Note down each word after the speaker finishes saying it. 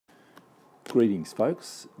Greetings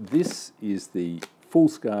folks, this is the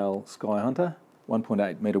full-scale Skyhunter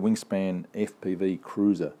 1.8 metre wingspan FPV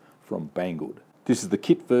cruiser from Banggood. This is the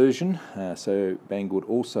kit version, so Banggood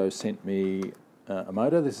also sent me a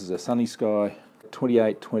motor. This is a Sunny Sky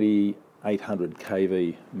 2820 800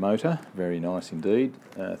 kV motor, very nice indeed.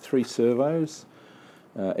 3 servos,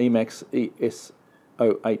 EMax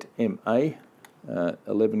ES08MA,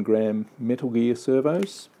 11 gram metal gear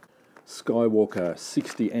servos. Skywalker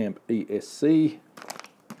 60 amp ESC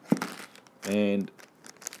and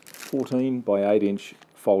 14 by 8 inch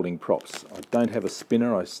folding props. I don't have a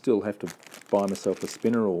spinner, I still have to buy myself a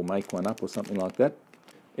spinner or make one up or something like that.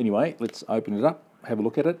 Anyway, let's open it up, have a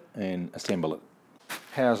look at it and assemble it.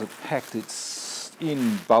 How's it packed? It's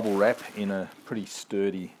in bubble wrap in a pretty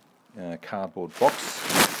sturdy cardboard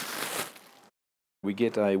box. We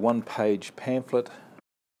get a 1-page pamphlet,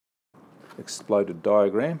 exploded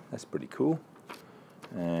diagram, that's pretty cool.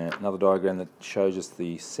 Another diagram that shows us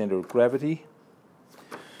the centre of gravity.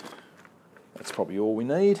 That's probably all we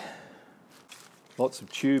need. Lots of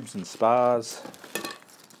tubes and spars,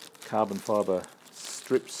 carbon fibre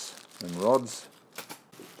strips and rods.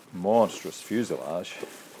 Monstrous fuselage.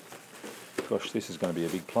 Gosh, this is going to be a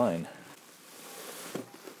big plane.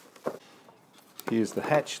 Here's the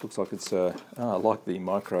hatch, looks like it's like the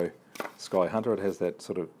micro Skyhunter. It has that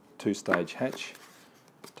sort of 2-stage hatch.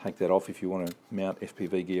 Take that off if you want to mount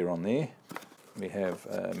FPV gear on there. We have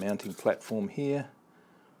a mounting platform here.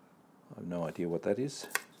 I have no idea what that is.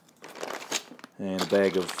 And a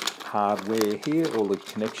bag of hardware here, all the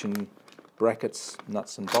connection brackets,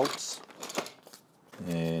 nuts and bolts.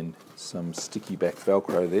 And some sticky back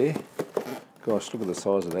Velcro there. Gosh, look at the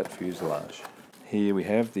size of that fuselage. Here we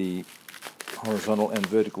have the horizontal and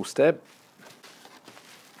vertical stab.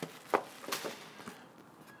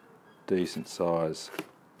 Decent size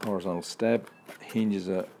horizontal stab. Hinges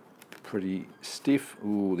are pretty stiff.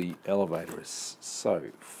 Ooh, the elevator is so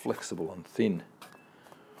flexible and thin.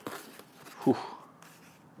 Whew,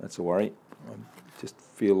 that's a worry. I just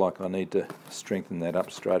feel like I need to strengthen that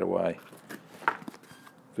up straight away.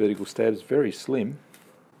 Vertical stab is very slim.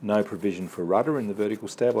 No provision for rudder in the vertical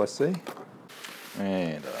stab, I see.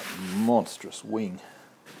 And a monstrous wing.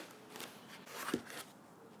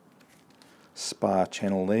 Spar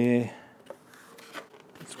channel there.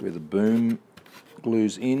 That's where the boom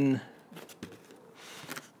glues in.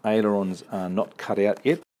 Ailerons are not cut out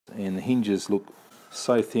yet, and the hinges look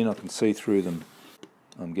so thin I can see through them.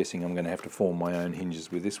 I'm guessing I'm going to have to form my own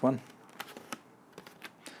hinges with this one.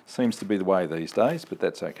 Seems to be the way these days, but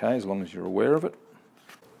that's okay as long as you're aware of it.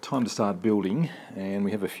 Time to start building, and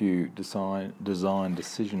we have a few design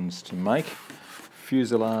decisions to make.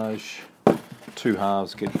 Fuselage, 2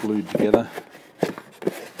 halves get glued together.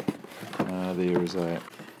 There is a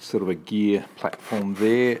sort of a gear platform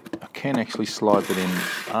there. I can actually slide that in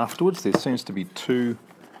afterwards. There seems to be 2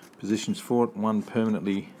 positions for it, one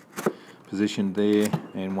permanently positioned there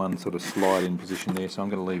and one sort of slide in position there, so I'm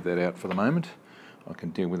going to leave that out for the moment. I can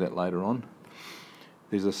deal with that later on.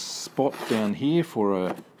 There's a spot down here for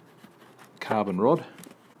a carbon rod.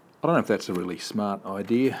 I don't know if that's a really smart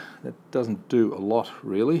idea. That doesn't do a lot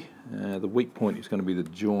really. The weak point is going to be the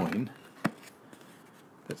join.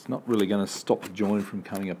 That's not really going to stop the join from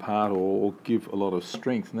coming apart or give a lot of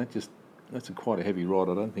strength, and that's quite a heavy rod.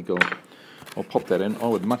 I don't think I'll pop that in. I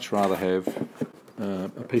would much rather have a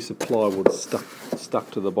piece of plywood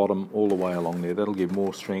stuck to the bottom all the way along there. That'll give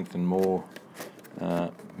more strength and more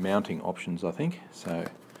mounting options, I think. So I'm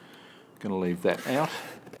going to leave that out.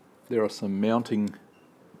 There are some mounting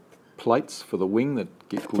plates for the wing that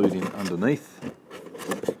get glued in underneath.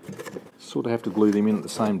 Sort of have to glue them in at the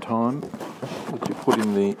same time that you're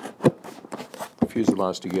putting the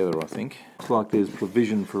fuselage together, I think. Looks like there's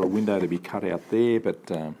provision for a window to be cut out there, but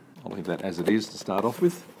I'll leave that as it is to start off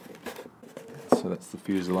with. So that's the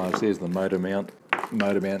fuselage. There's the motor mount.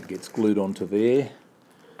 Motor mount gets glued onto there.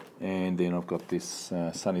 And then I've got this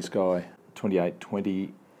Sunny Sky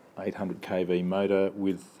 2820 800 kV motor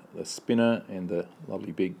with a spinner and the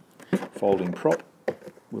lovely big folding prop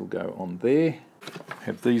will go on there.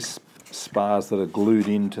 Have these spars that are glued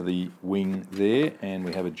into the wing there, and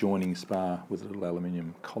we have a joining spar with a little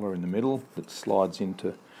aluminium collar in the middle that slides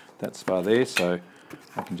into that spar there, so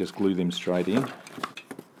I can just glue them straight in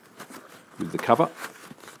with the cover.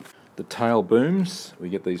 The tail booms, we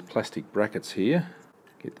get these plastic brackets here.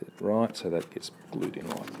 Get that right, so that gets glued in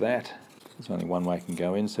like that. There's only one way it can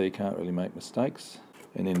go in, so you can't really make mistakes.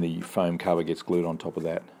 And then the foam cover gets glued on top of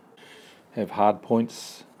that. Have hard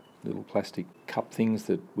points, little plastic cup things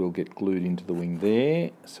that will get glued into the wing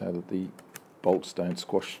there, so that the bolts don't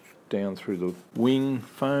squash down through the wing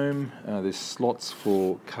foam. There's slots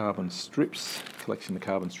for carbon strips, collection of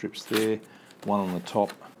carbon strips there, one on the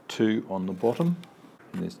top, two on the bottom,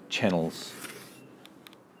 and there's channels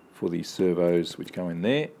for these servos which go in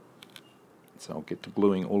there. So I'll get to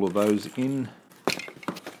gluing all of those in.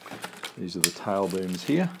 These are the tail booms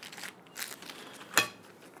here.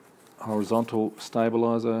 Horizontal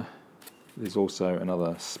stabilizer. There's also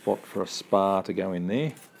another spot for a spar to go in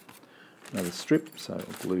there. Another strip, so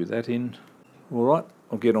I'll glue that in. Alright,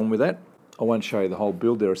 I'll get on with that. I won't show you the whole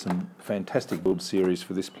build. There are some fantastic build series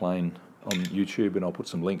for this plane on YouTube, and I'll put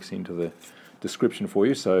some links into the description for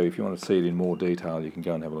you, so if you want to see it in more detail you can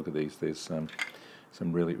go and have a look at these. There's some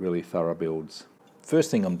really thorough builds.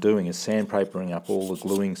 First thing I'm doing is sandpapering up all the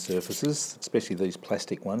gluing surfaces, especially these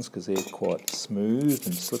plastic ones because they're quite smooth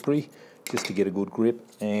and slippery, just to get a good grip,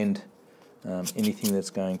 and anything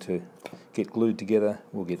that's going to get glued together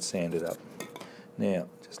will get sanded up. Now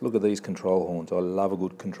just look at these control horns. I love a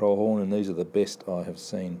good control horn, and these are the best I have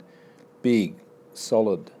seen. Big,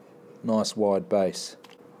 solid, nice wide base.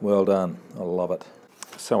 Well done, I love it.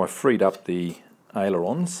 So I freed up the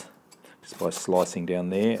ailerons just by slicing down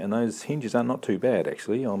there, and those hinges are not too bad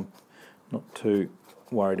actually. I'm not too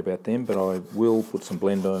worried about them, but I will put some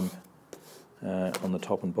blend boom on the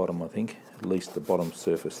top and bottom, I think, at least the bottom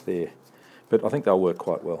surface there. But I think they'll work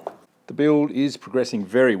quite well. The build is progressing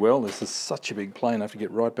very well. This is such a big plane, I have to get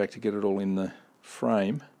right back to get it all in the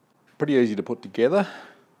frame. Pretty easy to put together.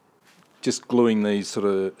 Just gluing these sort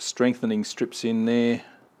of strengthening strips in there,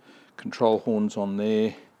 control horns on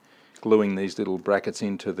there, gluing these little brackets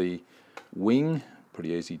into the wing. Pretty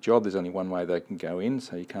easy job. There's only one way they can go in,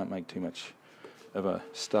 so you can't make too much of a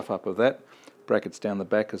stuff up of that. Brackets down the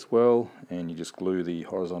back as well, and you just glue the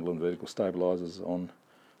horizontal and vertical stabilizers on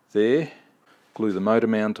there. Glue the motor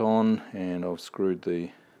mount on, and I've screwed the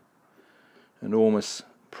enormous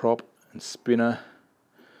prop and spinner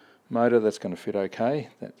motor. That's going to fit okay.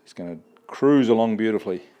 That is going to cruise along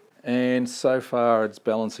beautifully. And so far it's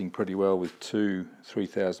balancing pretty well with two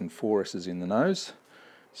 3004S's in the nose,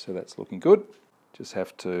 so that's looking good. Just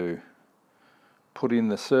have to put in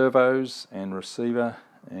the servos and receiver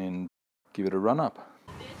and give it a run up.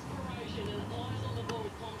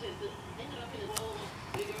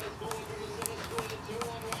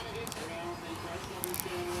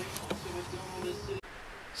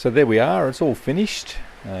 So there we are, it's all finished.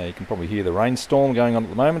 You can probably hear the rainstorm going on at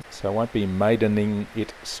the moment, so I won't be maidening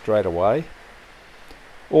it straight away.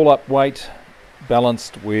 All up weight,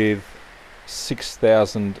 balanced with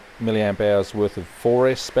 6,000 milliamp hours worth of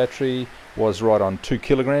 4S battery, was right on 2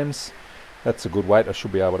 kilograms. That's a good weight. I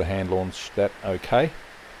should be able to hand launch that okay.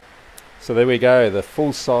 So there we go, the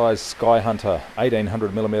full-size Skyhunter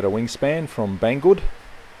 1800mm wingspan from Banggood.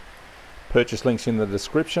 Purchase links in the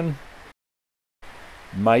description.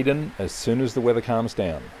 Maiden as soon as the weather calms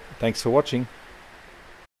down. Thanks for watching.